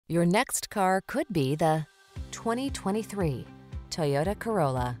Your next car could be the 2023 Toyota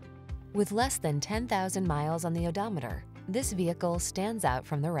Corolla. With less than 10,000 miles on the odometer, this vehicle stands out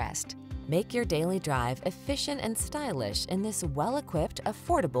from the rest. Make your daily drive efficient and stylish in this well-equipped,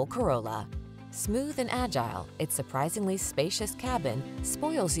 affordable Corolla. Smooth and agile, its surprisingly spacious cabin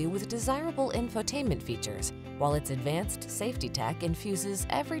spoils you with desirable infotainment features, while its advanced safety tech infuses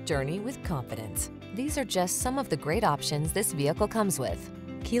every journey with confidence. These are just some of the great options this vehicle comes with: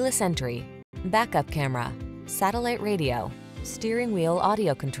 keyless entry, backup camera, satellite radio, steering wheel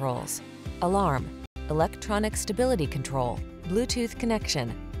audio controls, alarm, electronic stability control, Bluetooth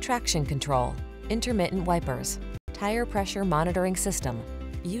connection, traction control, intermittent wipers, tire pressure monitoring system.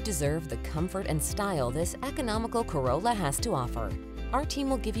 You deserve the comfort and style this economical Corolla has to offer. Our team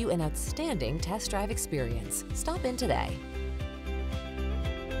will give you an outstanding test drive experience. Stop in today.